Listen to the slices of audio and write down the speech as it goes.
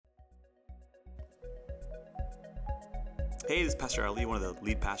Hey, this is Pastor Ali, one of the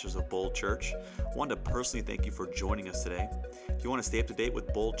lead pastors of Bold Church. I wanted to personally thank you for joining us today. If you want to stay up to date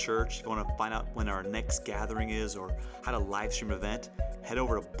with Bold Church, if you want to find out when our next gathering is or how to live stream an event, head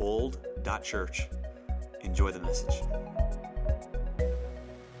over to bold.church. Enjoy the message.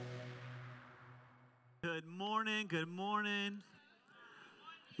 Good morning, good morning.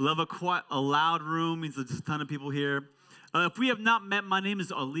 Love a loud room, means there's a ton of people here. If we have not met, my name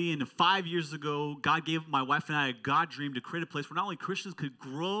is Ali, and 5 years ago, God gave my wife and I a God dream to create a place where not only Christians could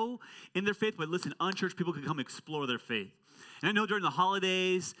grow in their faith, but listen, unchurched people could come explore their faith. And I know during the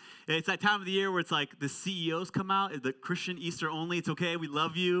holidays, it's that time of the year where it's like the CEOs come out, the Christian Easter only, it's okay, we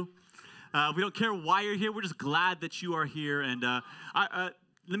love you. We don't care why you're here, we're just glad that you are here. And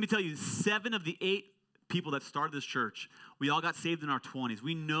let me tell you, 7 of the 8 people that started this church, we all got saved in our 20s.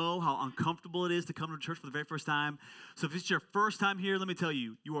 We know how uncomfortable it is to come to church for the very first time. So if it's your first time here, let me tell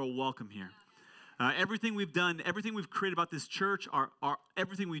you, you are welcome here. Everything we've done, everything we've created about this church,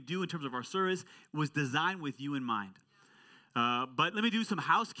 everything we do in terms of our service was designed with you in mind. But let me do some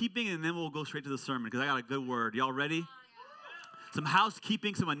housekeeping, and then we'll go straight to the sermon, because I got a good word. Y'all ready? Some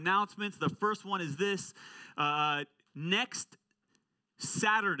housekeeping, some announcements. The first one is this. Next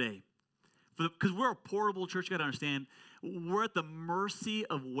Saturday, because we're a portable church, you got to understand, we're at the mercy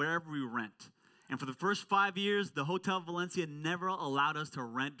of wherever we rent. And for the first 5 years, the Hotel Valencia never allowed us to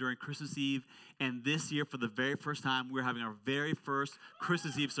rent during Christmas Eve. And this year, for the very first time, we're having our very first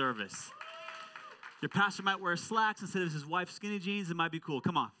Christmas Eve service. Your pastor might wear slacks instead of his wife's skinny jeans. It might be cool.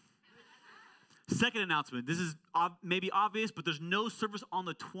 Come on. Second announcement. This is maybe obvious, but there's no service on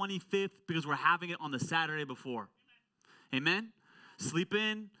the 25th because we're having it on the Saturday before. Amen? Sleep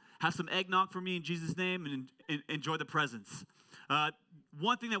in. Have some eggnog for me in Jesus' name, and enjoy the presents.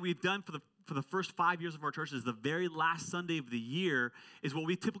 One thing that we've done for the first 5 years of our church is the very last Sunday of the year is what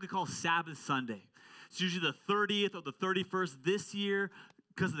we typically call Sabbath Sunday. It's usually the 30th or the 31st. This year,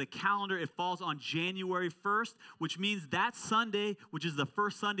 because of the calendar, it falls on January 1st, which means that Sunday, which is the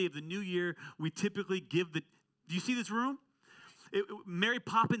first Sunday of the new year, we typically give do you see this room? Mary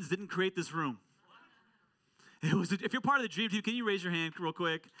Poppins didn't create this room. If you're part of the dream team, can you raise your hand real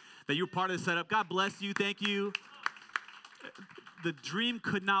quick that you're part of the setup? God bless you. Thank you. The dream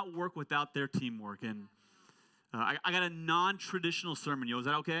could not work without their teamwork. And I got a non-traditional sermon, yo. Is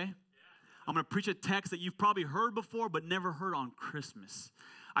that okay? Yeah. I'm going to preach a text that you've probably heard before but never heard on Christmas.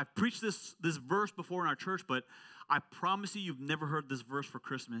 I've preached this verse before in our church, but I promise you've never heard this verse for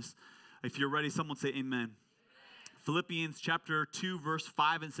Christmas. If you're ready, someone say amen. Philippians chapter 2, verse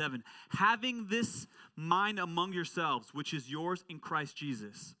 5 and 7. Having this mind among yourselves, which is yours in Christ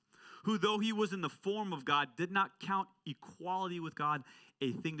Jesus, who though he was in the form of God, did not count equality with God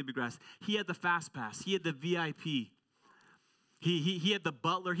a thing to be grasped. He had the fast pass. He had the VIP. He had the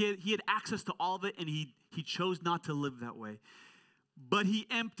butler. He had access to all of it, and he chose not to live that way. But he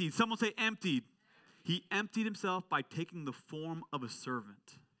emptied. Someone say emptied. He emptied himself by taking the form of a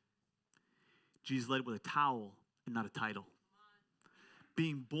servant. Jesus led with a towel and not a title.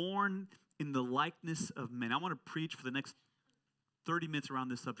 Being born in the likeness of men. I want to preach for the next 30 minutes around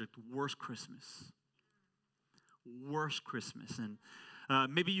this subject, worst Christmas. Worst Christmas. And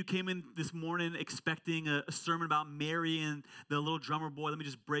maybe you came in this morning expecting a sermon about Mary and the little drummer boy. Let me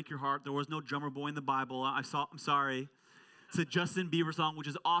just break your heart. There was no drummer boy in the Bible. I'm sorry. It's a Justin Bieber song, which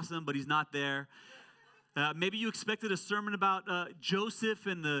is awesome, but he's not there. Maybe you expected a sermon about Joseph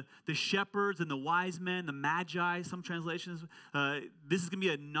and the shepherds and the wise men, the magi, some translations. This is going to be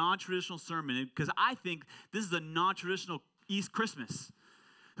a non-traditional sermon because I think this is a non-traditional East Christmas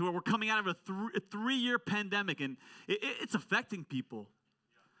where we're coming out of a 3-year pandemic and it's affecting people.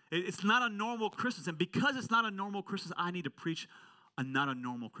 It's not a normal Christmas. And because it's not a normal Christmas, I need to preach not a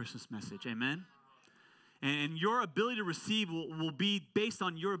normal Christmas message. Amen? And your ability to receive will be based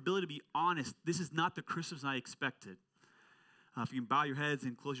on your ability to be honest. This is not the Christmas I expected. If you can bow your heads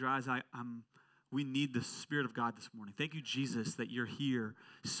and close your eyes, we need the Spirit of God this morning. Thank you, Jesus, that you're here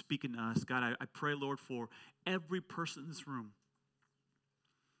speaking to us. God, I pray, Lord, for every person in this room.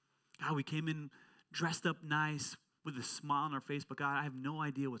 God, we came in dressed up nice with a smile on our face, but God, I have no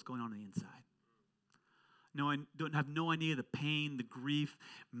idea what's going on the inside. No, I have no idea the pain, the grief.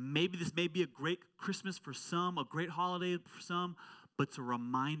 Maybe this may be a great Christmas for some, a great holiday for some, but it's a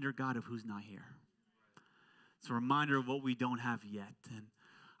reminder, God, of who's not here. It's a reminder of what we don't have yet. And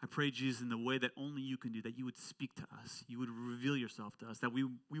I pray, Jesus, in the way that only you can do, that you would speak to us. You would reveal yourself to us, that we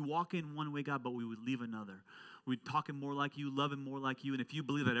walk in one way, God, but we would leave another. We'd talk him more like you, love him more like you. And if you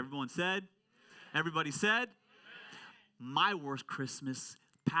believe that everyone said, everybody said, my worst Christmas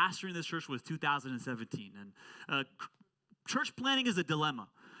pastoring this church was 2017. And church planning is a dilemma.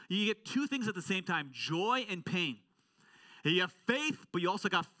 You get two things at the same time, joy and pain. You have faith, but you also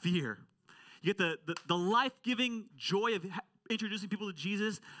got fear. You get the life-giving joy of introducing people to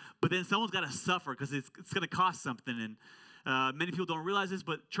Jesus, but then someone's got to suffer because it's going to cost something. And many people don't realize this,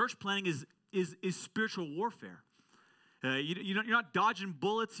 but church planning is spiritual warfare. You're not dodging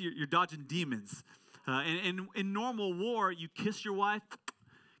bullets, you're dodging demons. And in normal war, you kiss your wife,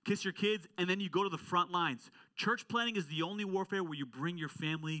 kiss your kids, and then you go to the front lines. Church planning is the only warfare where you bring your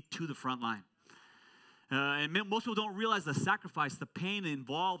family to the front line. And most people don't realize the sacrifice, the pain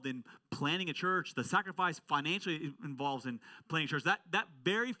involved in planning a church, the sacrifice financially involved in planning a church. That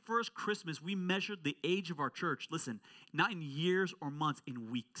very first Christmas, we measured the age of our church. Listen, not in years or months,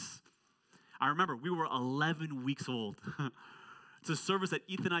 in weeks. I remember we were 11 weeks old. It's a service that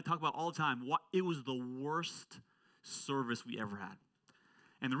Ethan and I talk about all the time. It was the worst service we ever had.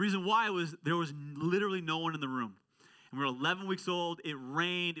 And the reason why was there was literally no one in the room. And we were 11 weeks old. It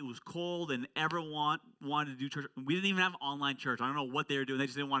rained. It was cold. And everyone wanted to do church. We didn't even have online church. I don't know what they were doing. They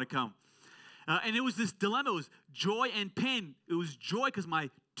just didn't want to come. And it was this dilemma. It was joy and pain. It was joy because my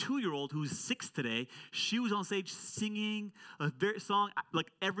 2-year-old, who's 6 today, she was on stage singing a song.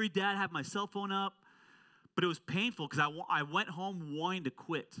 Like every dad had my cell phone up. But it was painful because I went home wanting to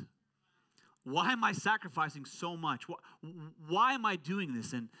quit. Why am I sacrificing so much? Why am I doing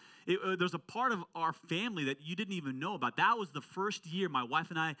this? And there's a part of our family that you didn't even know about. That was the first year, my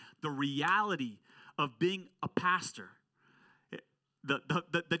wife and I, the reality of being a pastor,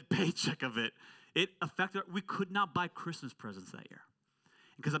 the paycheck of it, it affected, we could not buy Christmas presents that year.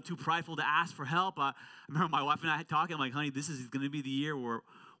 Because I'm too prideful to ask for help. I remember my wife and I talking, I'm like, honey, this is going to be the year where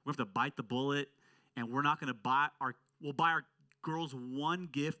we have to bite the bullet, and we're not going to we'll buy our girls one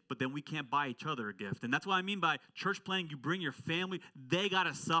gift, but then we can't buy each other a gift. And that's what I mean by church planning. You bring your family. They got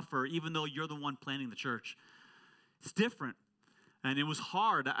to suffer even though you're the one planning the church. It's different. And it was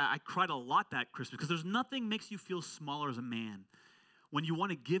hard. I cried a lot that Christmas because there's nothing makes you feel smaller as a man when you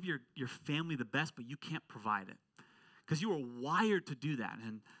want to give your family the best, but you can't provide it because you were wired to do that.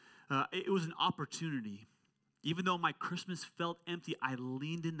 And it was an opportunity. Even though my Christmas felt empty, I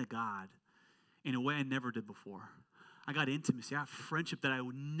leaned into God in a way I never did before. I got intimacy. I have friendship that I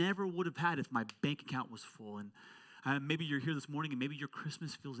never would have had if my bank account was full. And maybe you're here this morning and maybe your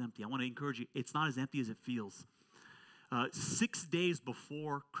Christmas feels empty. I want to encourage you. It's not as empty as it feels. 6 days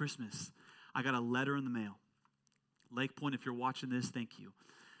before Christmas, I got a letter in the mail. Lake Point, if you're watching this, thank you.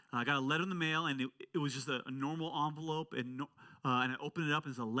 I got a letter in the mail, and it was just a normal envelope, and I opened it up,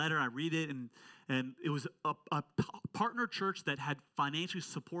 and it's a letter. I read it, and it was a partner church that had financially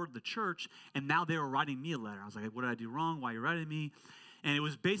supported the church, and now they were writing me a letter. I was like, what did I do wrong? Why are you writing me? And it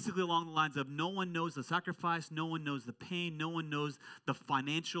was basically along the lines of no one knows the sacrifice, no one knows the pain, no one knows the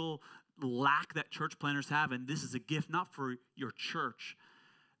financial lack that church planners have, and this is a gift not for your church.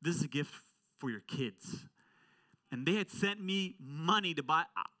 This is a gift for your kids. And they had sent me money to buy.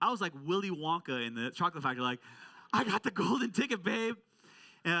 I was like Willy Wonka in the chocolate factory, like, I got the golden ticket, babe.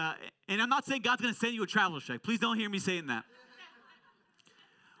 And I'm not saying God's going to send you a travel check. Please don't hear me saying that.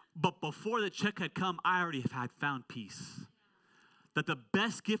 But before the check had come, I already had found peace. That the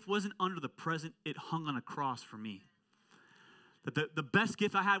best gift wasn't under the present, it hung on a cross for me. That the best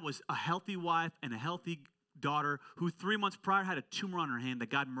gift I had was a healthy wife and a healthy daughter who 3 months prior had a tumor on her hand that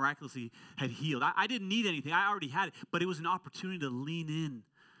God miraculously had healed. I didn't need anything. I already had it, but it was an opportunity to lean in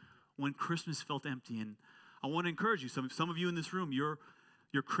when Christmas felt empty. And I want to encourage you, some of you in this room, your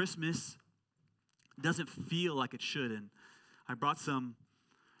Christmas doesn't feel like it should. And I brought some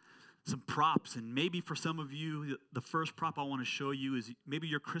props, and maybe for some of you, the first prop I want to show you is maybe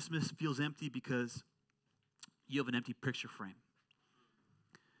your Christmas feels empty because you have an empty picture frame.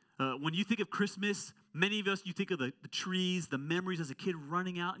 When you think of Christmas, many of us, you think of the trees, the memories as a kid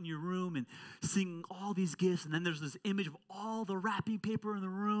running out in your room and seeing all these gifts. And then there's this image of all the wrapping paper in the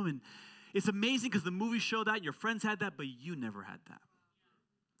room. And it's amazing because the movies show that, your friends had that, but you never had that.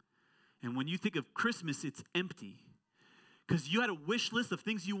 And when you think of Christmas, it's empty. Because you had a wish list of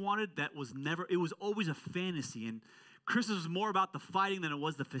things you wanted that was never, it was always a fantasy. And Christmas was more about the fighting than it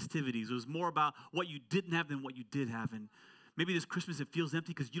was the festivities. It was more about what you didn't have than what you did have. And maybe this Christmas it feels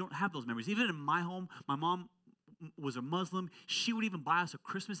empty because you don't have those memories. Even in my home, my mom was a Muslim. She would even buy us a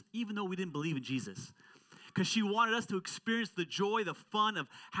Christmas even though we didn't believe in Jesus. Because she wanted us to experience the joy, the fun of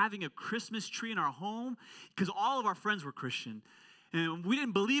having a Christmas tree in our home because all of our friends were Christian. And we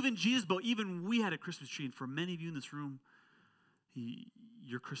didn't believe in Jesus, but even we had a Christmas tree. And for many of you in this room,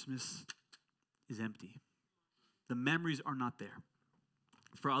 your Christmas is empty. The memories are not there.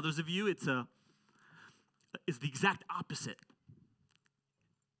 For others of you, it's the exact opposite.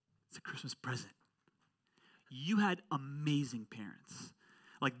 It's a Christmas present. You had amazing parents.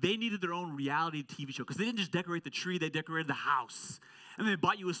 Like they needed their own reality TV show because they didn't just decorate the tree, they decorated the house. And they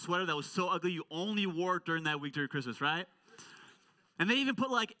bought you a sweater that was so ugly you only wore it during that week during Christmas, right? And they even put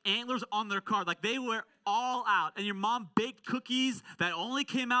like antlers on their car. Like they were all out. And your mom baked cookies that only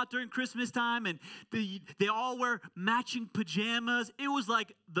came out during Christmas time. And they all wear matching pajamas. It was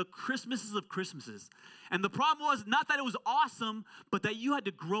like the Christmases of Christmases. And the problem was not that it was awesome, but that you had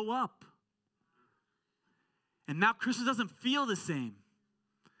to grow up. And now Christmas doesn't feel the same.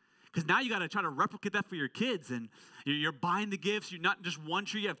 Because now you got to try to replicate that for your kids. And you're buying the gifts. You're not just one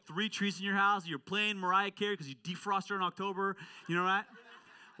tree. You have 3 trees in your house. You're playing Mariah Carey because you defrost her in October. You know, right?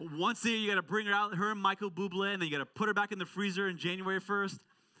 Once a year, you got to bring her out, her and Michael Bublé, and then you got to put her back in the freezer in January 1st.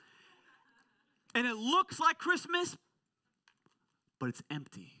 And it looks like Christmas, but it's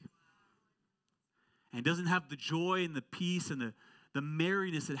empty. And it doesn't have the joy and the peace and the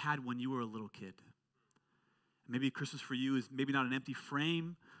merriness it had when you were a little kid. Maybe Christmas for you is maybe not an empty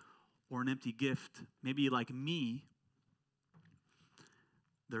frame or an empty gift. Maybe like me,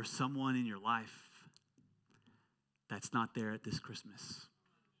 there's someone in your life that's not there at this Christmas.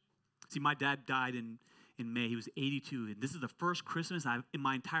 See, my dad died in May. He was 82, and this is the first Christmas in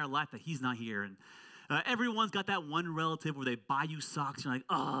my entire life that he's not here. And everyone's got that one relative where they buy you socks. You're like,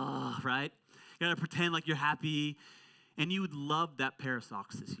 oh, right? You got to pretend like you're happy, and you would love that pair of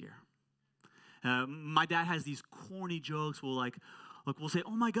socks this year. My dad has these corny jokes. We'll say,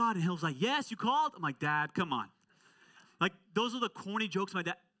 oh my God. And he'll like, yes, you called? I'm like, Dad, come on. Like, those are the corny jokes.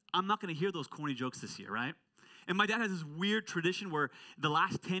 I'm not going to hear those corny jokes this year, right? And my dad has this weird tradition where the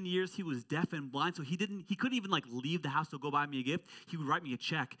last 10 years he was deaf and blind, so he couldn't even like leave the house to go buy me a gift. He would write me a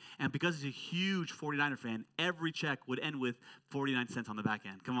check. And because he's a huge 49er fan, every check would end with 49 cents on the back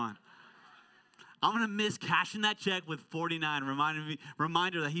end. Come on. I'm going to miss cashing that check with 49,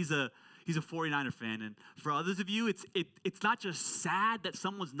 reminder that he's a 49er fan. And for others of you, it's not just sad that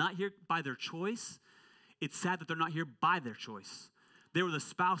someone's not here by their choice. It's sad that they're not here by their choice. They were the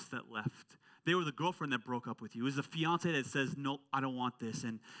spouse that left. They were the girlfriend that broke up with you. It was the fiance that says, nope, I don't want this.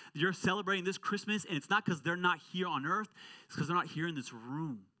 And you're celebrating this Christmas, and it's not because they're not here on earth. It's because they're not here in this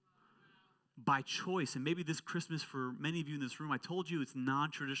room by choice. And maybe this Christmas, for many of you in this room, I told you it's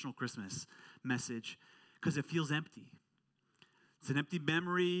non-traditional Christmas message because it feels empty. It's an empty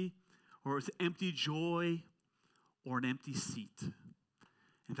memory, or it's empty joy, or an empty seat.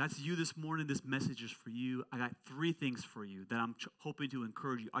 If that's you this morning, this message is for you. I got 3 things for you that I'm hoping to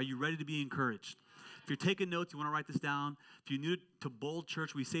encourage you. Are you ready to be encouraged? If you're taking notes, you want to write this down. If you're new to Bold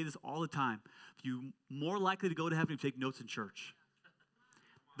Church, we say this all the time. You're more likely to go to heaven if you take notes in church.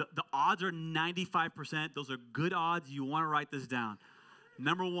 The odds are 95%. Those are good odds. You want to write this down.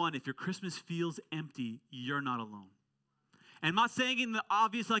 Number 1, if your Christmas feels empty, you're not alone. And I'm not saying in the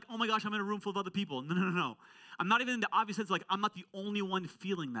obvious, like, oh my gosh, I'm in a room full of other people. No. I'm not even in the obvious sense, like, I'm not the only one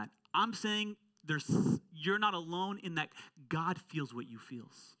feeling that. I'm saying you're not alone in that God feels what you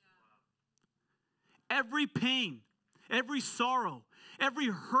feels. Every pain, every sorrow, every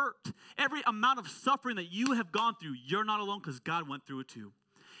hurt, every amount of suffering that you have gone through, you're not alone because God went through it too.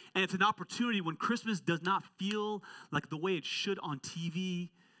 And it's an opportunity when Christmas does not feel like the way it should on TV.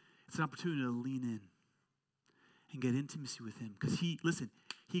 It's an opportunity to lean in and get intimacy with him. Because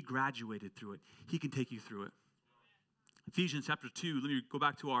he graduated through it. He can take you through it. Ephesians chapter 2, let me go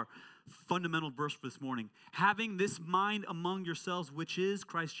back to our fundamental verse for this morning. Having this mind among yourselves, which is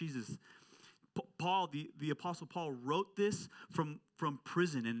Christ Jesus. Paul, the Apostle Paul wrote this from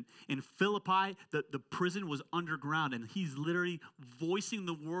prison. And in Philippi, the prison was underground. And he's literally voicing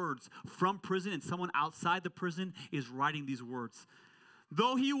the words from prison. And someone outside the prison is writing these words.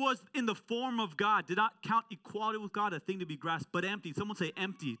 Though he was in the form of God, did not count equality with God a thing to be grasped, but emptied. Someone say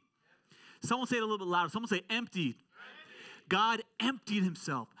emptied. Someone say it a little bit louder. Someone say emptied. God emptied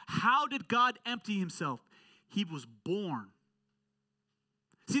himself. How did God empty himself? He was born.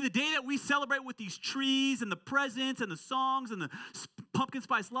 See, the day that we celebrate with these trees and the presents and the songs and the pumpkin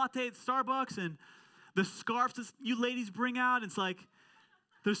spice latte at Starbucks and the scarves that you ladies bring out, it's like,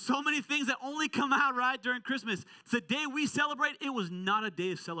 there's so many things that only come out right during Christmas. It's the day we celebrate. It was not a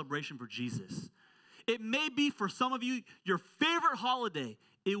day of celebration for Jesus. It may be for some of you your favorite holiday.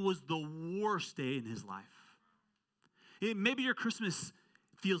 It was the worst day in his life. Maybe your Christmas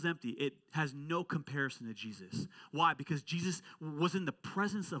feels empty. It has no comparison to Jesus. Why? Because Jesus was in the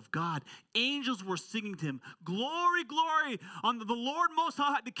presence of God. Angels were singing to him, glory, glory, on the Lord Most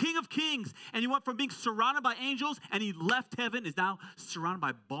High, the King of Kings. And he went from being surrounded by angels, and he left heaven, is now surrounded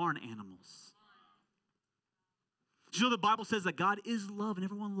by barn animals. Do you know the Bible says that God is love, and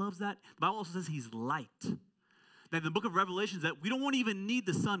everyone loves that? The Bible also says he's light. That in the book of Revelation, that we don't even need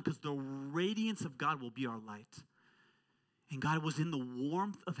the sun because the radiance of God will be our light. And God was in the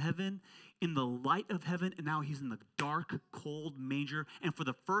warmth of heaven, in the light of heaven, and now he's in the dark, cold manger. And for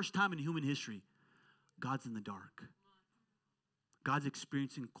the first time in human history, God's in the dark. God's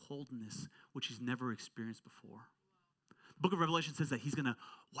experiencing coldness, which he's never experienced before. The book of Revelation says that he's going to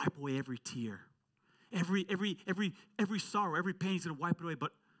wipe away every tear. Every sorrow, every pain, he's going to wipe it away.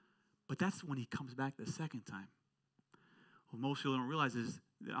 But that's when he comes back the second time. What most people don't realize is,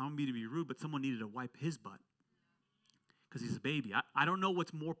 I don't mean to be rude, but someone needed to wipe his butt because he's a baby. I don't know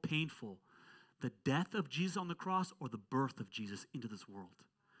what's more painful, the death of Jesus on the cross or the birth of Jesus into this world.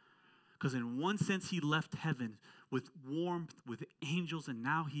 Because in one sense, he left heaven with warmth, with angels, and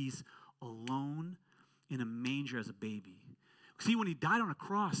now he's alone in a manger as a baby. See, when he died on a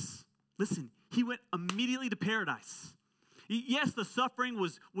cross, listen, he went immediately to paradise. Yes, the suffering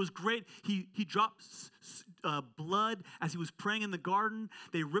was great. He dropped blood as he was praying in the garden.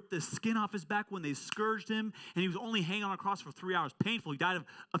 They ripped the skin off his back when they scourged him, and he was only hanging on a cross for 3 hours. Painful. He died of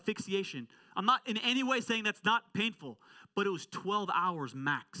asphyxiation. I'm not in any way saying that's not painful, but it was 12 hours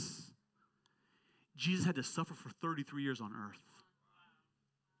max. Jesus had to suffer for 33 years on earth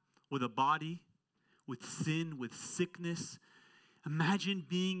with a body, with sin, with sickness. Imagine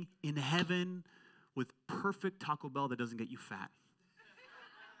being in heaven with perfect Taco Bell that doesn't get you fat.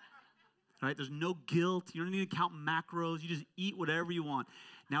 Right? There's no guilt. You don't need to count macros. You just eat whatever you want.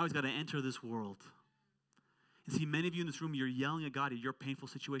 Now he's got to enter this world. And see, many of you in this room, you're yelling at God at your painful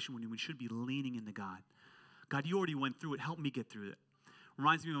situation when we should be leaning into God. God, you already went through it. Help me get through it.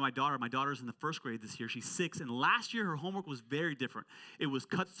 Reminds me of my daughter. My daughter's in the first grade this year. She's 6. And last year, her homework was very different. It was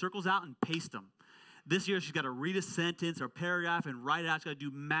cut circles out and paste them. This year, she's got to read a sentence or a paragraph and write it out. She's got to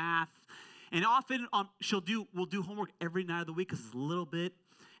do math. And often, we'll do homework every night of the week because it's a little bit.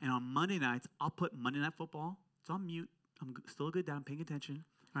 And on Monday nights, I'll put Monday Night Football. It's on mute. I'm still a good dad. I'm paying attention,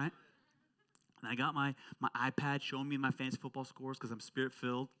 right? And I got my iPad showing me my fantasy football scores because I'm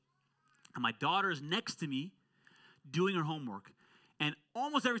spirit-filled. And my daughter is next to me doing her homework. And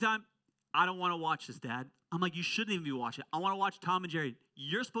almost every time, I don't want to watch this, Dad. I'm like, you shouldn't even be watching it. I want to watch Tom and Jerry.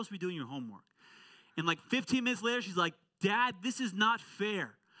 You're supposed to be doing your homework. And like 15 minutes later, she's like, Dad, this is not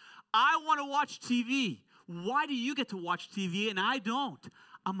fair. I want to watch TV. Why do you get to watch TV and I don't?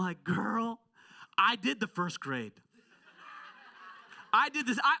 I'm like, girl, I did the first grade. I did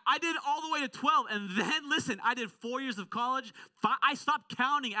this. I did all the way to 12. And then, listen, I did 4 years of college. I stopped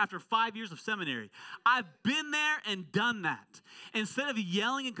counting after 5 years of seminary. I've been there and done that. Instead of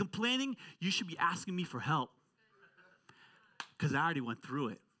yelling and complaining, you should be asking me for help. Because I already went through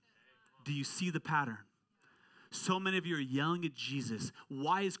it. Do you see the pattern? So many of you are yelling at Jesus.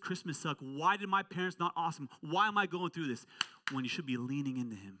 Why is Christmas suck? Why did my parents not awesome? Why am I going through this? When you should be leaning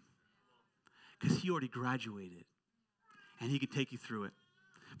into him. Because he already graduated. And he could take you through it.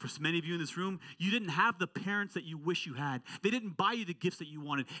 For so many of you in this room, you didn't have the parents that you wish you had. They didn't buy you the gifts that you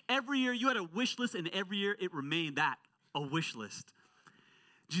wanted. Every year you had a wish list, and every year it remained that, a wish list.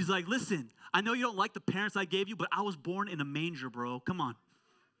 Jesus like, listen, I know you don't like the parents I gave you, but I was born in a manger, bro. Come on.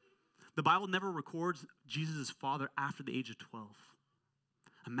 The Bible never records Jesus' father after the age of 12.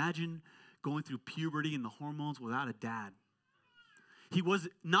 Imagine going through puberty and the hormones without a dad. He was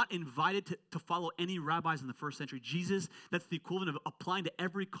not invited to follow any rabbis in the first century. Jesus, that's the equivalent of applying to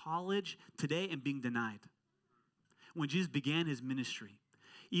every college today and being denied. When Jesus began his ministry,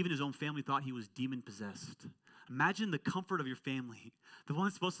 even his own family thought he was demon-possessed. Imagine the comfort of your family. The one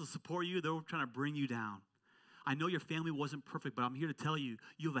supposed to support you, they were trying to bring you down. I know your family wasn't perfect, but I'm here to tell you,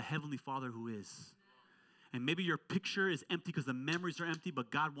 you have a heavenly Father who is. And maybe your picture is empty because the memories are empty, but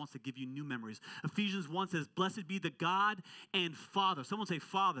God wants to give you new memories. Ephesians 1 says, blessed be the God and Father. Someone say,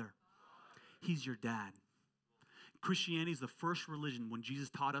 Father. He's your dad. Christianity is the first religion when Jesus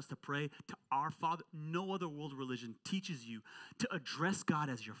taught us to pray to our Father. No other world religion teaches you to address God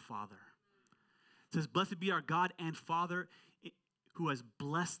as your Father. It says, blessed be our God and Father who has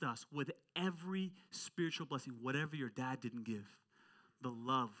blessed us with every spiritual blessing, whatever your dad didn't give. The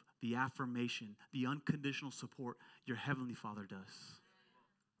love, the affirmation, the unconditional support your heavenly Father does.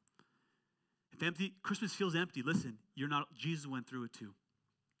 If Christmas feels empty, listen, Jesus went through it too.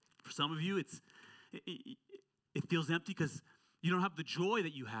 For some of you, it feels empty because you don't have the joy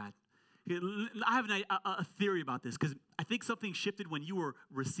that you had. I have a theory about this because I think something shifted when you were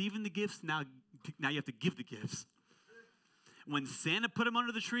receiving the gifts. Now you have to give the gifts. When Santa put them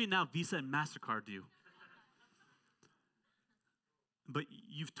under the tree, now Visa and MasterCard do. But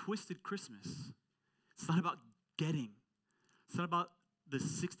you've twisted Christmas. It's not about getting. It's not about the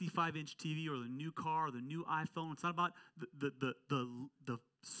 65-inch TV or the new car or the new iPhone. It's not about the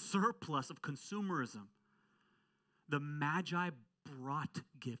surplus of consumerism. The Magi brought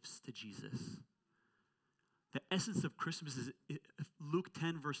gifts to Jesus. The essence of Christmas is Luke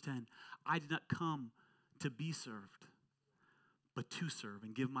 10, verse 10. I did not come to be served, but to serve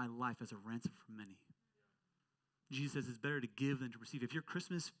and give my life as a ransom for many. Jesus says it's better to give than to receive. If your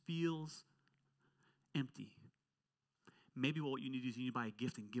Christmas feels empty, maybe what you need to do is you need to buy a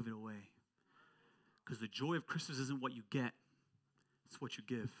gift and give it away. Because the joy of Christmas isn't what you get, it's what you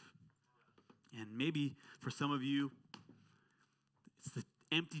give. And maybe for some of you, it's the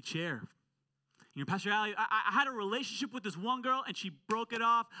empty chair. You know, Pastor Ali, I had a relationship with this one girl, and she broke it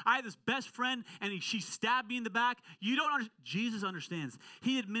off. I had this best friend, and she stabbed me in the back. You don't understand. Jesus understands.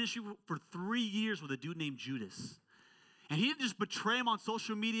 He did ministry for 3 years with a dude named Judas. And he didn't just betray him on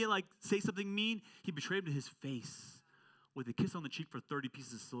social media, like say something mean. He betrayed him to his face with a kiss on the cheek for 30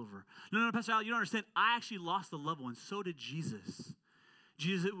 pieces of silver. No, Pastor Ali, you don't understand. I actually lost a loved one. So did Jesus.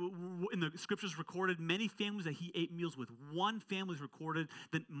 Jesus, in the scriptures, recorded many families that he ate meals with. One family is recorded,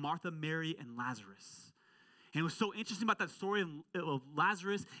 that Martha, Mary, and Lazarus. And what's so interesting about that story of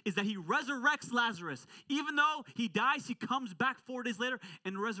Lazarus is that he resurrects Lazarus. Even though he dies, he comes back 4 days later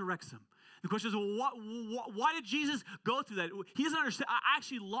and resurrects him. The question is, why did Jesus go through that? He doesn't understand. I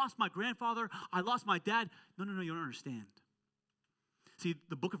actually lost my grandfather. I lost my dad. No, you don't understand. See,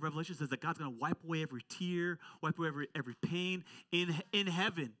 the book of Revelation says that God's going to wipe away every tear, wipe away every pain in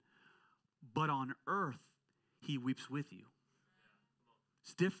heaven. But on earth, he weeps with you.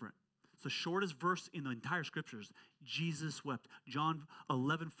 It's different. It's the shortest verse in the entire scriptures. Jesus wept. John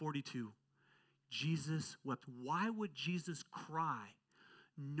 11:42. Jesus wept. Why would Jesus cry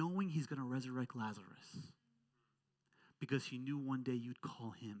knowing he's going to resurrect Lazarus? Because he knew one day you'd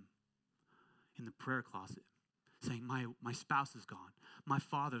call him in the prayer closet, saying, my spouse is gone, my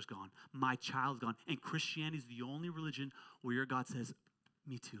father's gone, my child's gone. And Christianity is the only religion where your God says,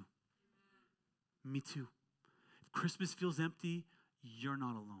 me too. Me too. If Christmas feels empty, you're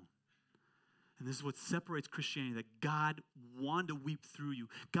not alone. And this is what separates Christianity, that God wanted to weep through you.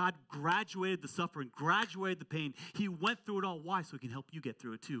 God graduated the suffering, graduated the pain. He went through it all. Why? So he can help you get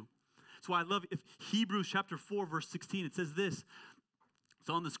through it too. That's why I love if Hebrews chapter 4, verse 16. It says this. It's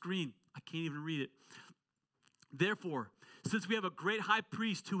on the screen. I can't even read it. Therefore, since we have a great high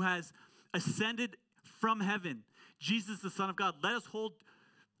priest who has ascended from heaven, Jesus, the Son of God, let us hold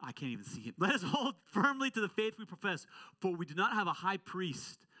firmly to the faith we profess. For we do not have a high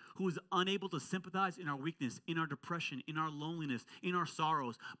priest who is unable to sympathize in our weakness, in our depression, in our loneliness, in our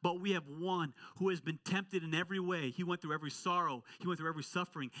sorrows. But we have one who has been tempted in every way. He went through every sorrow. He went through every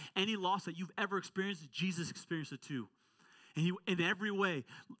suffering. Any loss that you've ever experienced, Jesus experienced it too. And he, in every way,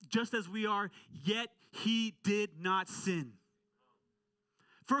 just as we are, yet he did not sin.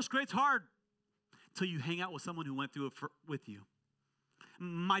 First grade's hard until you hang out with someone who went through it with you.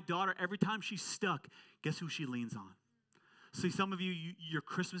 My daughter, every time she's stuck, guess who she leans on? See, some of you, your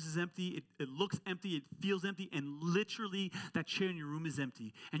Christmas is empty. It looks empty. It feels empty. And literally, that chair in your room is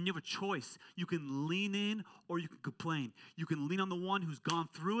empty. And you have a choice. You can lean in or you can complain. You can lean on the one who's gone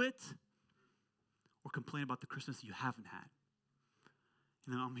through it or complain about the Christmas you haven't had.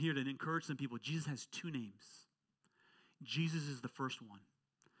 You know, I'm here to encourage some people. Jesus has two names. Jesus is the first one.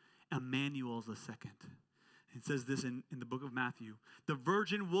 Emmanuel is the second. It says this in the book of Matthew. The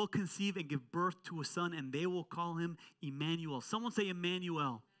virgin will conceive and give birth to a son, and they will call him Emmanuel. Someone say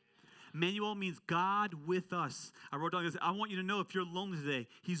Emmanuel. Emmanuel means God with us. I wrote down this. I want you to know if you're lonely today,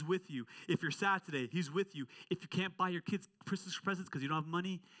 he's with you. If you're sad today, he's with you. If you can't buy your kids Christmas presents because you don't have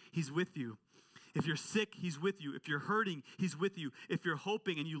money, he's with you. If you're sick, he's with you. If you're hurting, he's with you. If you're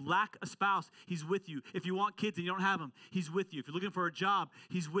hoping and you lack a spouse, he's with you. If you want kids and you don't have them, he's with you. If you're looking for a job,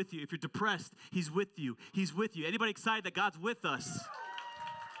 he's with you. If you're depressed, he's with you. He's with you. Anybody excited that God's with us?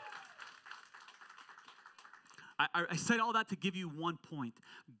 I said all that to give you one point.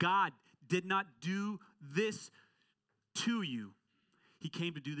 God did not do this to you. He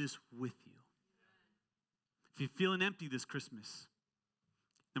came to do this with you. If you're feeling empty this Christmas,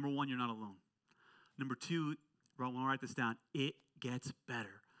 number one, you're not alone. Number two, I want to write this down. It gets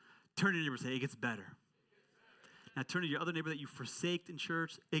better. Turn to your neighbor and say, it gets better. Now turn to your other neighbor that you forsaked in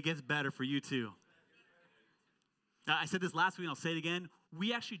church. It gets better for you too. I said this last week and I'll say it again.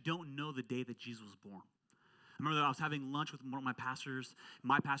 We actually don't know the day that Jesus was born. I remember that I was having lunch with one of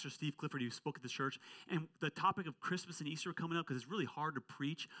my pastor, Steve Clifford, who spoke at the church, and the topic of Christmas and Easter were coming up because it's really hard to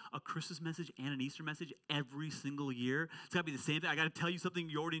preach a Christmas message and an Easter message every single year. It's got to be the same thing. I got to tell you something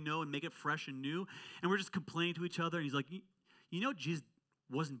you already know and make it fresh and new. And we're just complaining to each other, and he's like, you know Jesus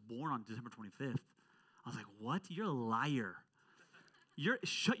wasn't born on December 25th. I was like, what? You're a liar.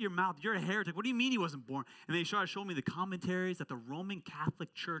 Shut your mouth. You're a heretic. What do you mean he wasn't born? And they started showing me the commentaries that the Roman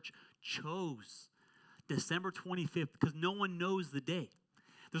Catholic Church chose December 25th, because no one knows the day.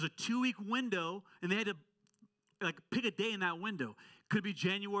 There's a 2-week window, and they had to like pick a day in that window. Could be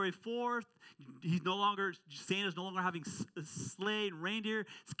January 4th. Santa's no longer having sleigh and reindeer.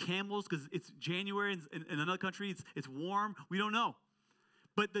 It's camels because it's January in another country. It's warm. We don't know.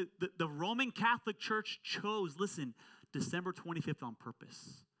 But the Roman Catholic Church chose, listen, December 25th on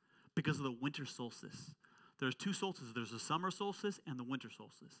purpose because of the winter solstice. There's two solstices. There's the summer solstice and the winter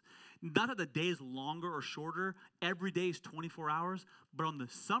solstice. Not that the day is longer or shorter. Every day is 24 hours. But on the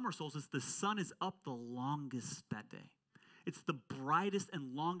summer solstice, the sun is up the longest that day. It's the brightest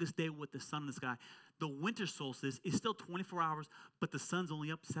and longest day with the sun in the sky. The winter solstice is still 24 hours, but the sun's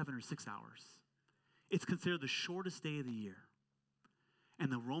only up 7 or 6 hours. It's considered the shortest day of the year.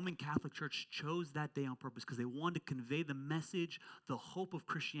 And the Roman Catholic Church chose that day on purpose because they wanted to convey the message, the hope of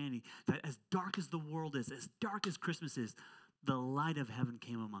Christianity, that as dark as the world is, as dark as Christmas is, the light of heaven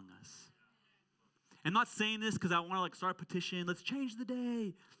came among us. I'm not saying this because I want to start a petition, let's change the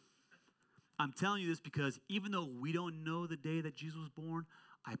day. I'm telling you this because even though we don't know the day that Jesus was born,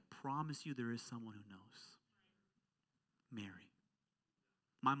 I promise you there is someone who knows. Mary.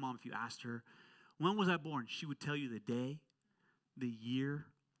 My mom, if you asked her, when was I born? She would tell you the day, the year,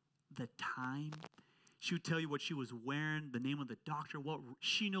 the time. She would tell you what she was wearing, the name of the doctor.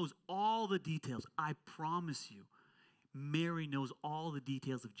 She knows all the details. I promise you, Mary knows all the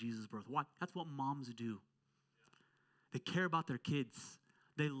details of Jesus' birth. Why? That's what moms do. They care about their kids.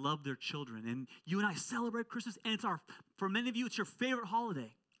 They love their children. And you and I celebrate Christmas, and for many of you, it's your favorite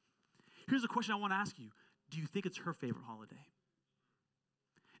holiday. Here's a question I want to ask you. Do you think it's her favorite holiday?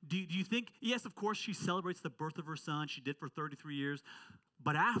 Do you think, yes, of course, she celebrates the birth of her son. She did for 33 years.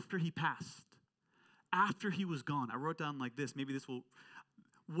 But after he passed, after he was gone, I wrote down like this. Maybe this will.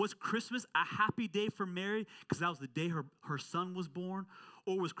 Was Christmas a happy day for Mary because that was the day her son was born?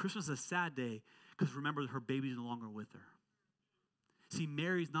 Or was Christmas a sad day because remember, her baby's no longer with her? See,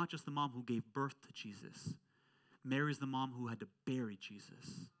 Mary's not just the mom who gave birth to Jesus. Mary's the mom who had to bury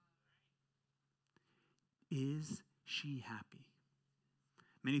Jesus. Is she happy?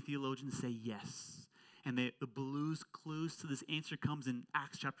 Many theologians say yes. And the blues clues to this answer comes in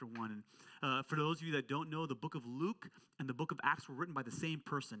Acts chapter 1. And for those of you that don't know, the book of Luke and the book of Acts were written by the same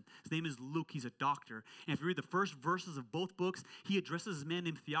person. His name is Luke. He's a doctor. And if you read the first verses of both books, he addresses a man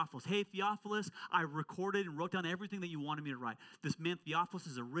named Theophilus. Hey, Theophilus, I recorded and wrote down everything that you wanted me to write. This man, Theophilus,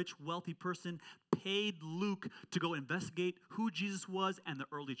 is a rich, wealthy person, paid Luke to go investigate who Jesus was and the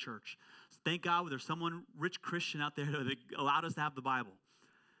early church. So thank God there's someone rich Christian out there that allowed us to have the Bible.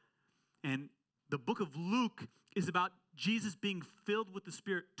 And the book of Luke is about Jesus being filled with the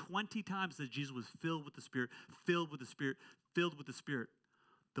Spirit. 20 times that Jesus was filled with the Spirit, filled with the Spirit, filled with the Spirit.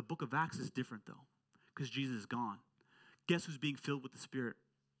 The book of Acts is different, though, because Jesus is gone. Guess who's being filled with the Spirit?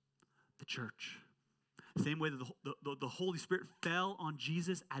 The church. Same way that the Holy Spirit fell on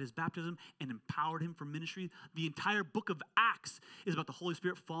Jesus at his baptism and empowered him for ministry. The entire book of Acts is about the Holy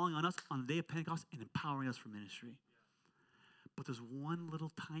Spirit falling on us on the day of Pentecost and empowering us for ministry. But there's one little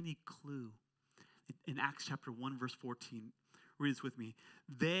tiny clue in Acts chapter 1, verse 14. Read this with me.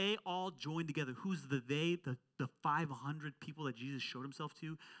 They all joined together. Who's the they? The 500 people that Jesus showed himself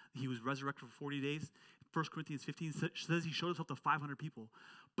to. He was resurrected for 40 days. 1 Corinthians 15 says he showed himself to 500 people.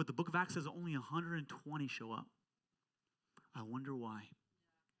 But the book of Acts says only 120 show up. I wonder why.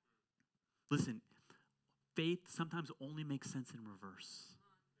 Listen, faith sometimes only makes sense in reverse.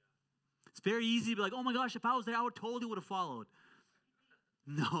 It's very easy to be like, oh my gosh, if I was there, I totally would have followed.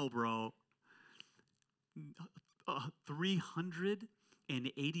 No, bro.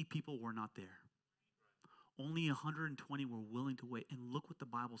 380 people were not there. Only 120 were willing to wait. And look what the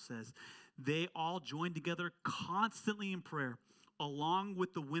Bible says. They all joined together constantly in prayer, along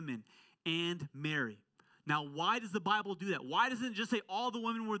with the women and Mary. Now, why does the Bible do that? Why doesn't it just say all the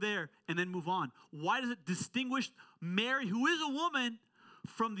women were there and then move on? Why does it distinguish Mary, who is a woman,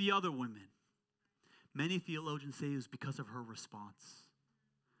 from the other women? Many theologians say it was because of her response.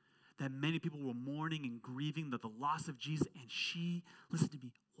 That many people were mourning and grieving the loss of Jesus, and she, listen to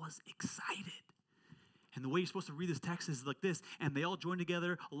me, was excited. And the way you're supposed to read this text is like this, and they all joined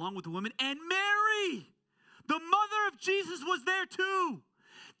together along with the women, and Mary, the mother of Jesus, was there too.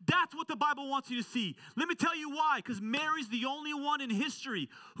 That's what the Bible wants you to see. Let me tell you why, because Mary's the only one in history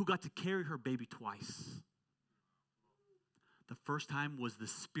who got to carry her baby twice. The first time was the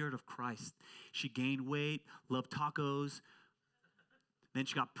Spirit of Christ. She gained weight, loved tacos. Then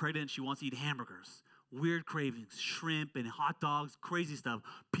she got pregnant. She wants to eat hamburgers. Weird cravings, shrimp and hot dogs, crazy stuff.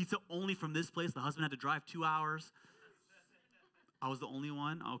 Pizza only from this place. The husband had to drive 2 hours. I was the only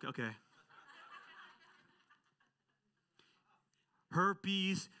one? Okay.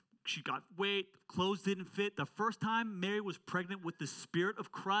 Herpes. She got weight. Clothes didn't fit. The first time Mary was pregnant with the Spirit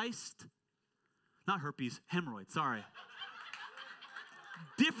of Christ. Not herpes, hemorrhoids, sorry.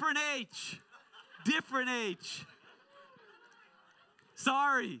 Different age. Different age.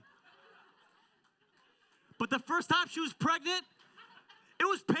 Sorry. But the first time she was pregnant, it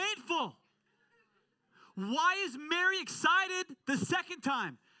was painful. Why is Mary excited the second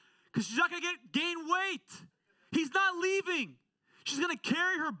time? Because she's not going to gain weight. He's not leaving. She's going to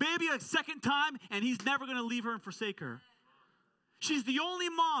carry her baby a second time, and he's never going to leave her and forsake her. She's the only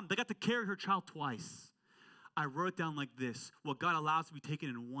mom that got to carry her child twice. I wrote it down like this. What God allows to be taken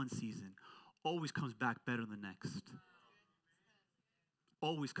in one season always comes back better than the next.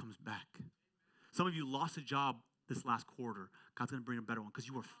 Always comes back. Some of you lost a job this last quarter. God's going to bring a better one because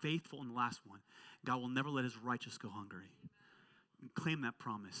you were faithful in the last one. God will never let his righteous go hungry. Claim that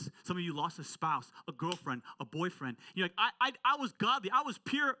promise. Some of you lost a spouse, a girlfriend, a boyfriend. You're like, I was godly. I was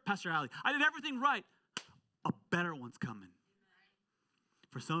pure, Pastor Allie. I did everything right. A better one's coming.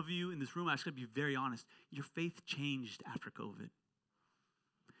 For some of you in this room, I just got to be very honest. Your faith changed after COVID.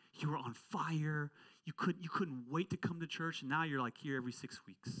 You were on fire. You couldn't wait to come to church, and now you're like here every 6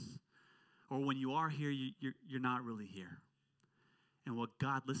 weeks. Or when you are here, you're not really here. And what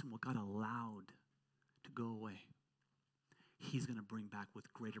God allowed to go away, he's going to bring back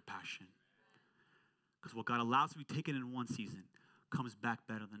with greater passion. Because what God allows to be taken in one season comes back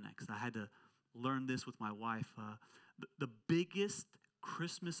better than the next. I had to learn this with my wife. The biggest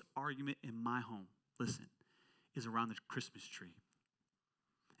Christmas argument in my home, listen, is around the Christmas tree.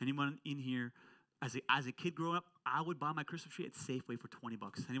 Anyone in here, as a kid growing up, I would buy my Christmas tree at Safeway for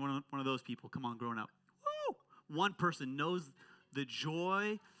 $20. Anyone one of those people? Come on, growing up. Woo! One person knows the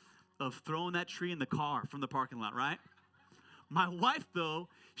joy of throwing that tree in the car from the parking lot, right? My wife, though,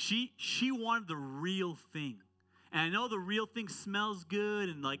 she wanted the real thing. And I know the real thing smells good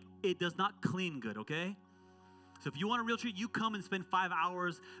and like it does not clean good, okay? So if you want a real tree, you come and spend 5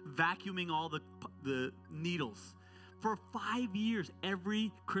 hours vacuuming all the needles. For 5 years,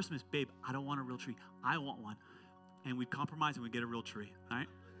 every Christmas, babe, I don't want a real tree. I want one. And we'd compromise and we'd get a real tree, all right?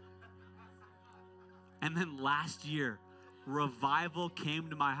 And then last year, revival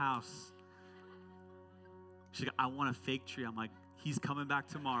came to my house. She's like, I want a fake tree. I'm like, he's coming back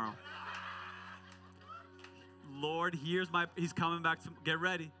tomorrow. Lord, he's coming back. Get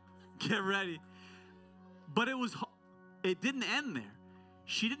ready. Get ready. But it didn't end there.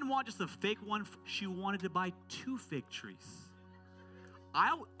 She didn't want just a fake one. She wanted to buy 2 fake trees.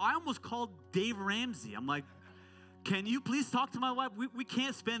 I almost called Dave Ramsey. I'm like, can you please talk to my wife? We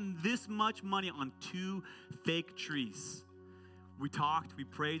can't spend this much money on 2 fake trees. We talked, we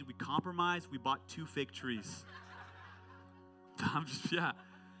prayed, we compromised, we bought 2 fake trees. Yeah.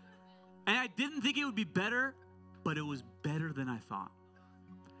 And I didn't think it would be better, but it was better than I thought.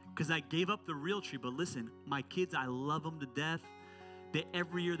 Because I gave up the real tree. But listen, my kids, I love them to death.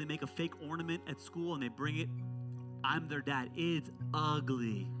 Every year they make a fake ornament at school and they bring it. I'm their dad. It's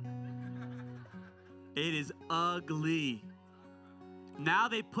ugly. It is ugly. Now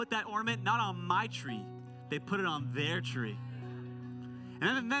they put that ornament not on my tree. They put it on their tree.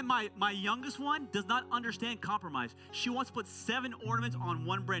 And then my youngest one does not understand compromise. She wants to put 7 ornaments on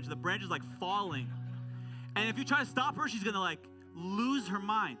one branch. The branch is like falling. And if you try to stop her, she's going to like lose her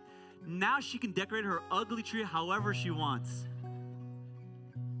mind. Now she can decorate her ugly tree however she wants.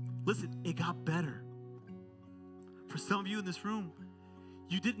 Listen, it got better. For some of you in this room,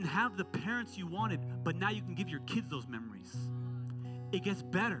 you didn't have the parents you wanted, but now you can give your kids those memories. It gets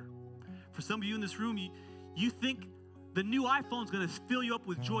better. For some of you in this room, you think the new iPhone is going to fill you up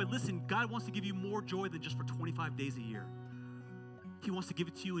with joy. Listen, God wants to give you more joy than just for 25 days a year. He wants to give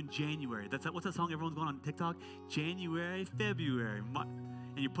it to you in January. What's that song everyone's going on TikTok? January, February.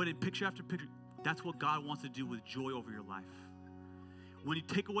 And you put in picture after picture. That's what God wants to do with joy over your life. When you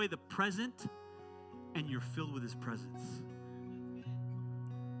take away the present and you're filled with his presence.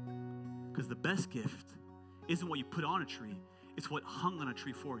 Because the best gift isn't what you put on a tree. It's what hung on a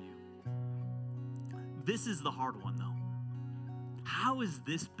tree for you. This is the hard one, though. How is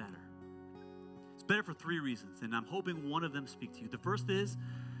this better? It's better for 3 reasons, and I'm hoping one of them speak to you. The first is,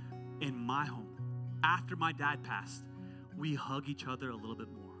 in my home, after my dad passed, we hug each other a little bit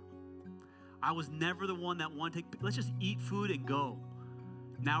more. I was never the one that wanted to let's just eat food and go.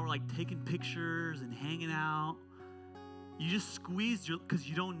 Now we're like taking pictures and hanging out. You just squeeze because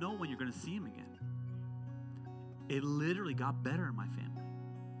you don't know when you're going to see him again. It literally got better in my family.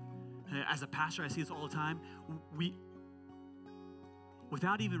 As a pastor, I see this all the time. We,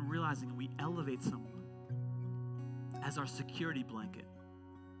 without even realizing it, we elevate someone as our security blanket,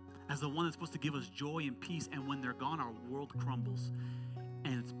 as the one that's supposed to give us joy and peace. And when they're gone, our world crumbles.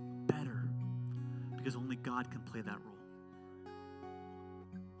 And it's better because only God can play that role.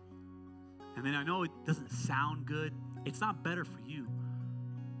 And then I know it doesn't sound good. It's not better for you,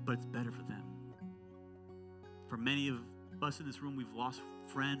 but it's better for them. For many of us in this room, we've lost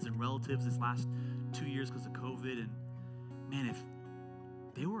friends and relatives this last 2 years because of COVID. And man, if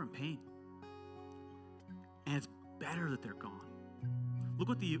they were in pain, and it's better that they're gone. Look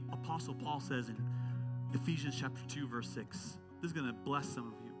what the Apostle Paul says in Ephesians chapter 2, verse 6. This is going to bless some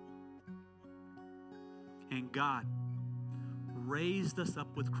of you. And God raised us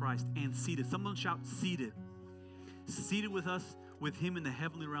up with Christ and seated. Someone shout, seated. Seated with us, with him in the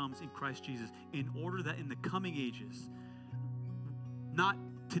heavenly realms in Christ Jesus, in order that in the coming ages, not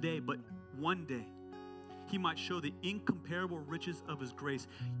today, but one day, he might show the incomparable riches of his grace.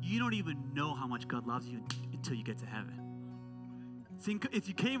 You don't even know how much God loves you until you get to heaven. See, if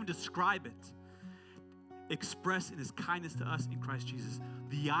you can't even describe it, expressed in his kindness to us in Christ Jesus.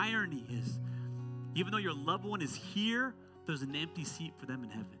 The irony is, even though your loved one is here, there's an empty seat for them in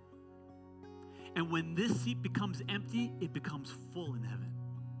heaven. And when this seat becomes empty, it becomes full in heaven.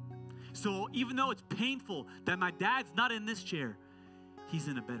 So even though it's painful that my dad's not in this chair, he's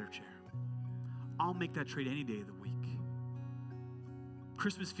in a better chair. I'll make that trade any day of the week.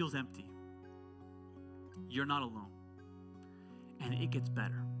 Christmas feels empty. You're not alone. And it gets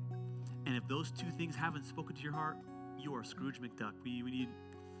better. And if those two things haven't spoken to your heart, you are Scrooge McDuck.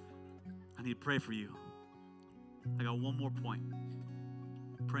 I need to pray for you. I got one more point.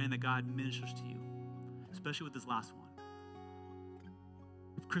 Praying that God ministers to you, especially with this last one.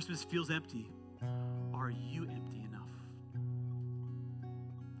 If Christmas feels empty, are you empty enough?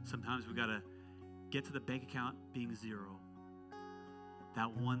 Sometimes we got to get to the bank account being zero.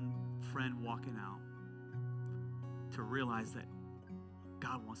 That one friend walking out to realize that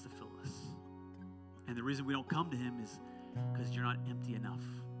God wants to fill us. And the reason we don't come to him is because you're not empty enough.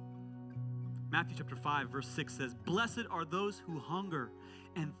 Matthew chapter 5, verse 6 says, "Blessed are those who hunger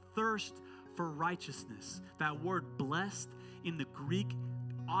and thirst for righteousness." That word blessed in the Greek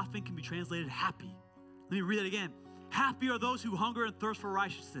often can be translated happy. Let me read that again. Happy are those who hunger and thirst for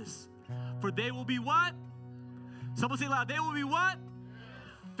righteousness. For they will be what? Someone say it loud. They will be what?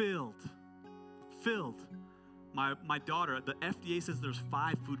 Filled. Filled. My daughter, the FDA says there's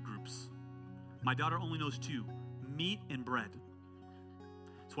 5 food groups. My daughter only knows 2, meat and bread.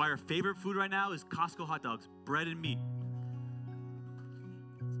 That's why her favorite food right now is Costco hot dogs, bread and meat.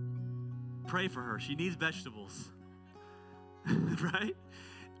 Pray for her. She needs vegetables. Right?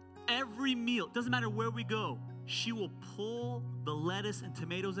 Every meal, doesn't matter where we go, she will pull the lettuce and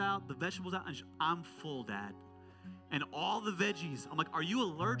tomatoes out, the vegetables out, and I'm full, Dad. And all the veggies. I'm like, are you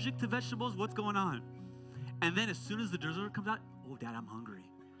allergic to vegetables? What's going on? And then as soon as the dessert comes out, oh, Dad, I'm hungry.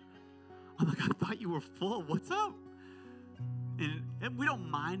 I'm like, I thought you were full. What's up? And we don't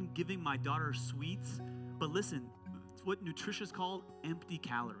mind giving my daughter sweets, but listen, it's what nutritionists call empty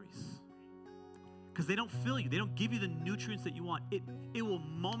calories. Because they don't fill you. They don't give you the nutrients that you want. It will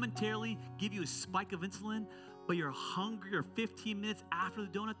momentarily give you a spike of insulin, but you're hungrier 15 minutes after the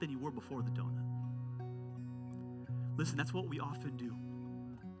donut than you were before the donut. Listen, that's what we often do.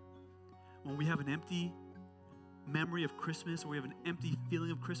 When we have an empty memory of Christmas, or we have an empty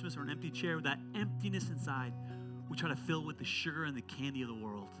feeling of Christmas, or an empty chair, that emptiness inside, we try to fill with the sugar and the candy of the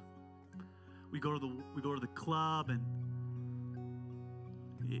world. We go to the club, and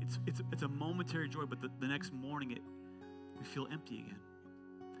it's a momentary joy, but the next morning we feel empty again.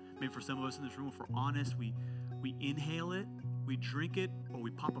 Maybe for some of us in this room, if we're honest, we inhale it, we drink it, or we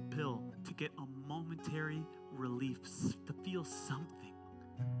pop a pill to get a momentary relief, to feel something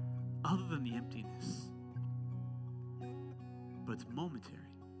other than the emptiness. But it's momentary.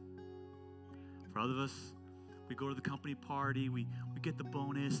 For others of us, we go to the company party, we get the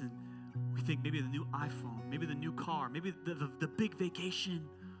bonus, and we think maybe the new iPhone, maybe the new car, maybe the big vacation.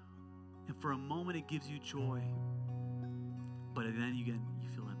 And for a moment, it gives you joy. But then you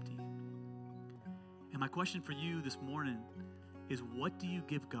feel empty. And my question for you this morning is, what do you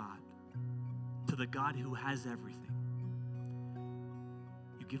give God? To the God who has everything.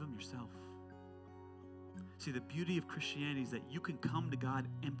 You give him yourself. See, the beauty of Christianity is that you can come to God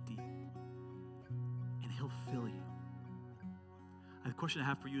empty and he'll fill you. And the question I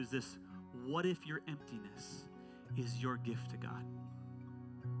have for you is this: what if your emptiness is your gift to God?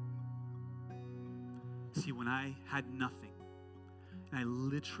 See, when I had nothing, and I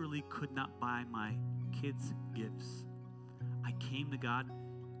literally could not buy my kids gifts, I came to God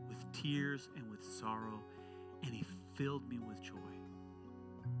with tears and with sorrow, and he filled me with joy.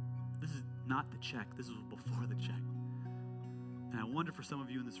 This is not the check. This is before the check. And I wonder for some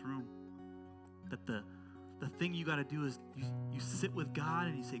of you in this room that the thing you got to do is you sit with God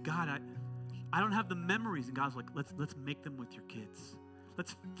and you say, God, I don't have the memories. And God's like, let's make them with your kids.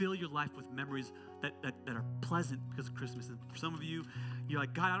 Let's fill your life with memories that are pleasant because of Christmas. And for some of you, you're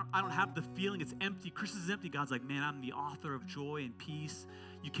like, God, I don't have the feeling. It's empty. Christmas is empty. God's like, man, I'm the author of joy and peace.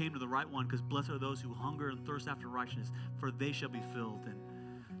 You came to the right one, because blessed are those who hunger and thirst after righteousness, for they shall be filled.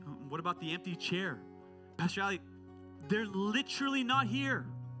 And what about the empty chair? Pastor Ali, they're literally not here.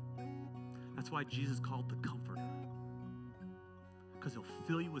 That's why Jesus called the Comforter, because he'll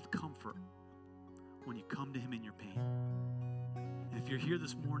fill you with comfort when you come to him in your pain. And if you're here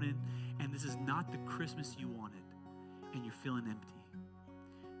this morning and this is not the Christmas you wanted and you're feeling empty,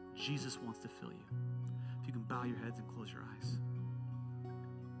 Jesus wants to fill you. If you can bow your heads and close your eyes.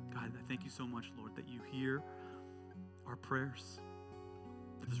 God, I thank you so much, Lord, that you hear our prayers.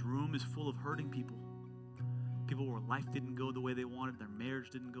 That this room is full of hurting people. People where life didn't go the way they wanted, their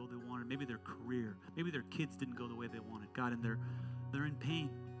marriage didn't go the way they wanted, maybe their career, maybe their kids didn't go the way they wanted. God, and they're in pain.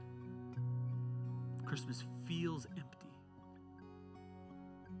 Christmas feels empty.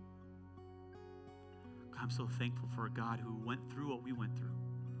 God, I'm so thankful for a God who went through what we went through.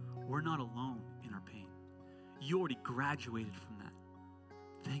 We're not alone in our pain. You already graduated from that.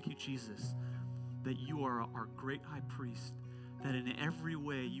 Thank you, Jesus, that you are our great high priest, that in every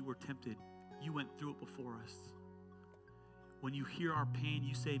way you were tempted, you went through it before us. When you hear our pain,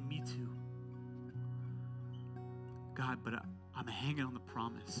 you say, me too. God, but I'm hanging on the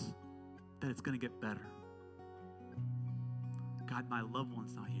promise that it's going to get better. God, my loved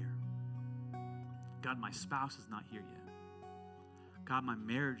one's not here. God, my spouse is not here yet. God, my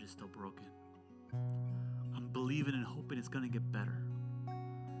marriage is still broken. I'm believing and hoping it's going to get better.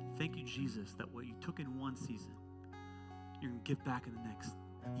 Thank you, Jesus, that what you took in one season, you're going to give back in the next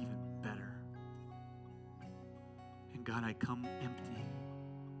even better. And God, I come empty.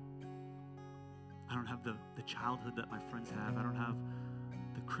 I don't have the childhood that my friends have. I don't have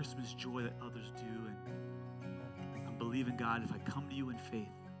the Christmas joy that others do. And I'm believing, God, if I come to you in faith,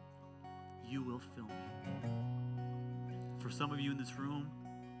 you will fill me. For some of you in this room,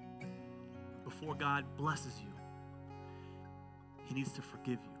 before God blesses you, he needs to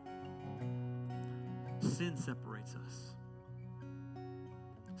forgive you. Sin separates us.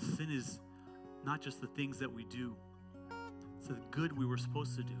 Sin is not just the things that we do. It's the good we were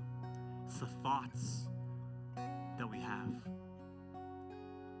supposed to do. It's the thoughts that we have.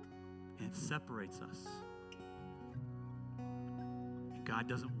 And it separates us. And God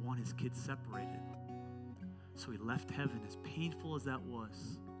doesn't want his kids separated. So he left heaven, as painful as that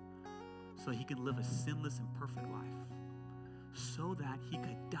was, so he can live a sinless and perfect life, so that he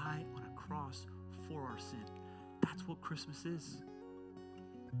could die on a cross for our sin. That's what Christmas is.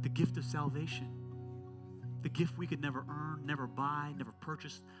 The gift of salvation. The gift we could never earn, never buy, never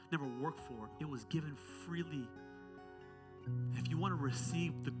purchase, never work for. It was given freely. If you want to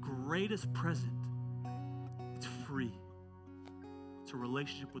receive the greatest present, it's free. It's a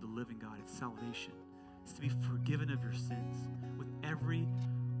relationship with the living God. It's salvation. It's to be forgiven of your sins with every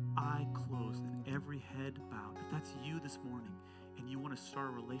eye closed and every head bowed. If that's you this morning and you want to start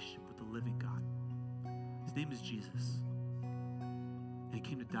a relationship with the living God, his name is Jesus. And he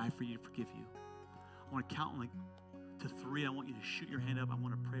came to die for you, to forgive you. I want to count to 3. I want you to shoot your hand up. I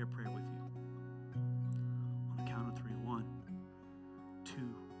want to pray a prayer with you. On the count of 3. 1,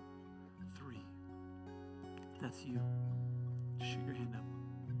 2, 3. If that's you, shoot your hand up.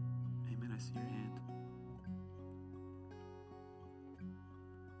 Amen. I see your hand.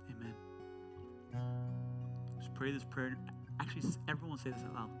 Amen. Just pray this prayer. Actually, everyone say this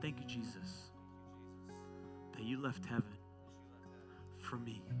out loud. Thank you, Jesus, that you left heaven for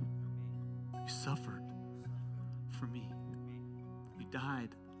me. You suffered for me. You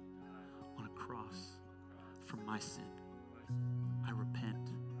died on a cross for my sin. I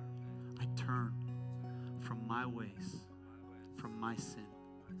repent. I turn from my ways, from my sin,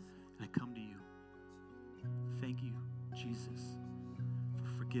 and I come to you. Thank you, Jesus,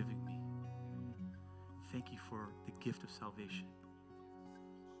 for forgiving me. Thank you for the gift of salvation.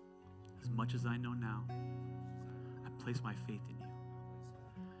 As much as I know now, I place my faith in you.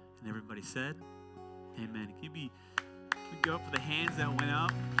 And everybody said, amen. Can we go up for the hands that went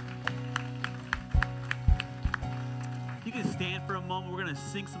up? You can stand for a moment. We're going to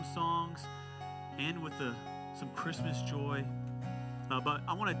sing some songs, and with some Christmas joy. But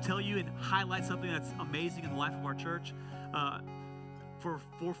I want to tell you and highlight something that's amazing in the life of our church. For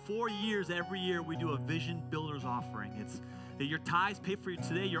 4 years, every year, we do a Vision Builders offering. It's your tithes pay for you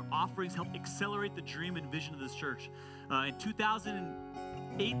today. Your offerings help accelerate the dream and vision of this church. In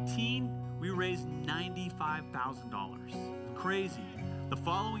 2018, we raised $95,000. Crazy. The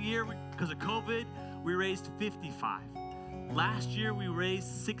following year, because of COVID, we raised $55,000. Last year, we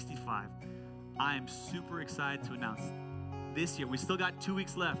raised $65,000. I am super excited to announce this year, we still got 2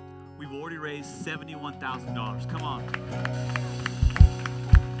 weeks left. We've already raised $71,000. Come on.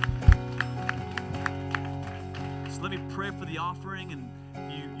 So let me pray for the offering, and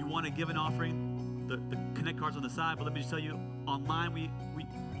if you want to give an offering, the Connect card's on the side, but let me just tell you, online,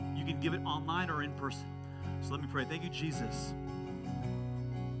 you can give it online or in person. So let me pray. Thank you, Jesus,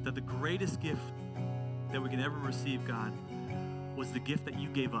 that the greatest gift that we can ever receive, God, was the gift that you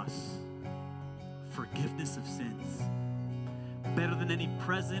gave us. Forgiveness of sins. Better than any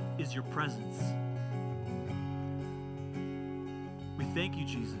present is your presence. We thank you,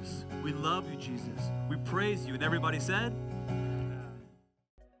 Jesus. We love you, Jesus. We praise you. And everybody said,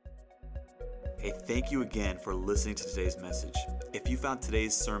 Hey, thank you again for listening to today's message. If you found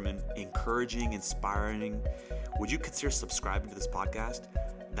today's sermon encouraging, inspiring, would you consider subscribing to this podcast?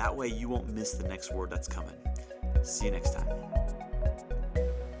 That way you won't miss the next word that's coming. See you next time.